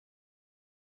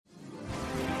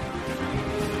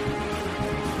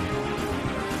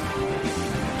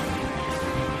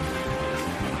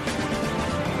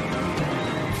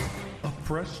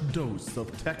fresh dose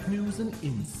of tech news and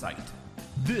insight.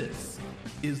 This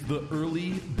is the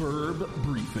Early Burb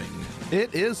Briefing.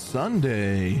 It is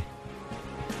Sunday,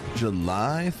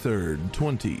 July 3rd,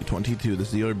 2022. This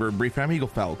is the Early Burb Briefing. I'm Eagle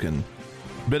Falcon.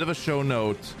 Bit of a show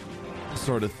note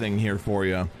sort of thing here for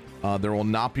you. There will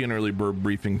not be an Early Burb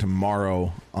Briefing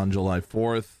tomorrow on July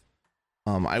 4th.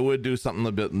 I would do something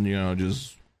a bit,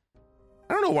 just...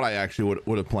 I don't know what I actually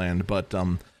would have planned, but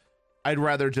I'd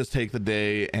rather just take the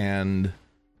day and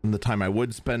the time I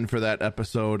would spend for that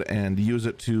episode and use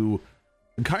it to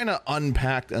kind of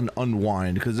unpack and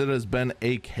unwind, because it has been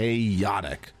a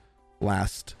chaotic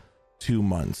last 2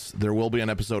 months. There will be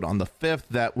an episode on the 5th.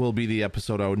 That will be the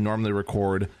episode I would normally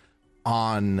record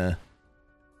on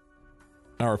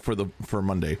or for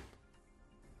Monday.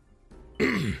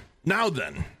 Now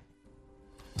then,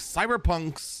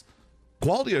 Cyberpunk's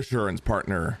quality assurance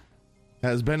partner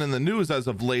has been in the news as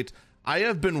of late. I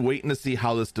have been waiting to see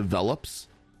how this develops,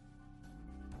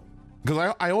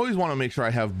 because I always want to make sure I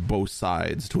have both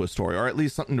sides to a story, or at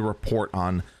least something to report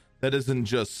on that isn't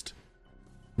just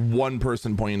one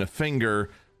person pointing a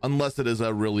finger, unless it is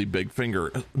a really big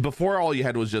finger. Before, all you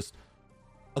had was just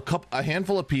a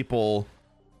handful of people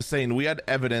saying we had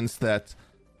evidence that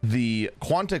the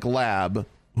Quantic Lab,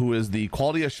 who is the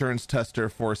quality assurance tester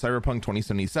for Cyberpunk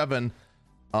 2077,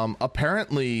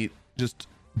 apparently just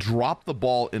dropped the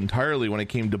ball entirely when it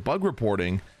came to bug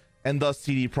reporting, and thus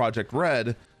CD Projekt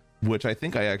Red, which I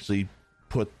think I actually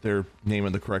put their name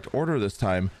in the correct order this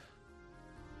time,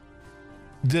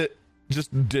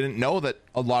 just didn't know that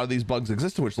a lot of these bugs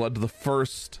existed, which led to the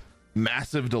first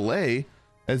massive delay,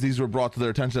 as these were brought to their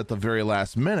attention at the very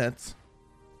last minute.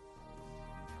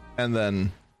 And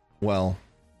then, well,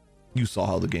 you saw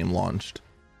how the game launched.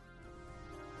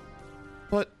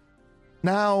 But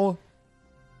now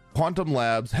Quantum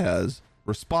Labs has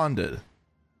responded.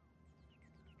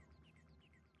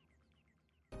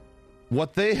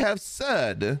 What they have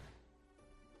said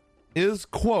is,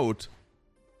 quote,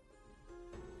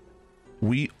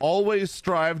 "We always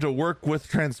strive to work with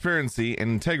transparency and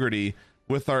integrity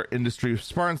with our industry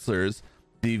sponsors.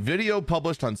 The video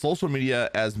published on social media,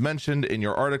 as mentioned in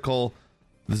your article,"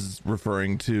 this is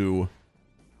referring to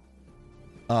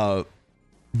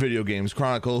Video Games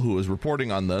Chronicle, who is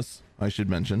reporting on this, I should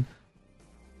mention.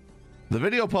 "The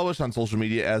video published on social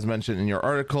media, as mentioned in your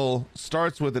article,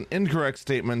 starts with an incorrect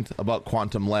statement about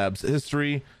Quantum Labs'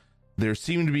 history. There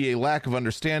seemed to be a lack of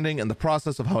understanding in the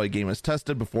process of how a game is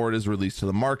tested before it is released to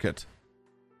the market."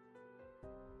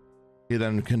 He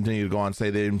then continued to go on to say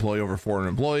they employ over 400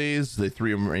 employees, they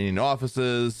 3 remaining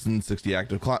offices, and 60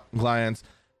 active clients.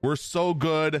 "We're so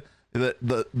good that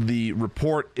the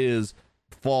report is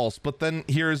false." But then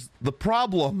here's the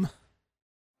problem.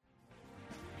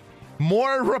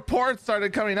 More reports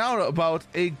started coming out about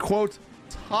a, quote,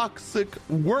 toxic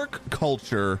work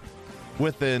culture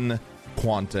within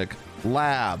Quantic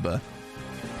Lab.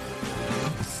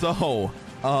 So,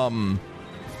 oh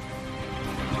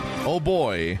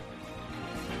boy.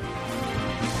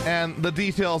 And the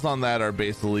details on that are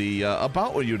basically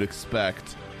about what you'd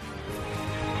expect.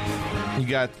 You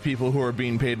got people who are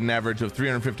being paid an average of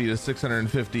 350 to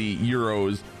 650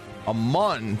 euros a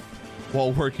month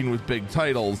while working with big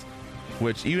titles,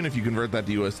 which, even if you convert that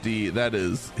to USD, that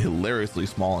is hilariously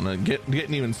small, and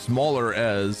getting even smaller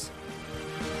as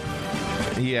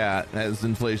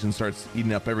inflation starts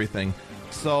eating up everything.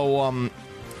 So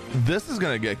this is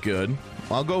gonna get good.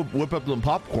 I'll go whip up some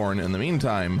popcorn in the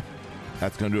meantime.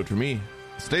 That's gonna do it for me.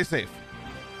 Stay safe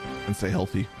and stay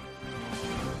healthy.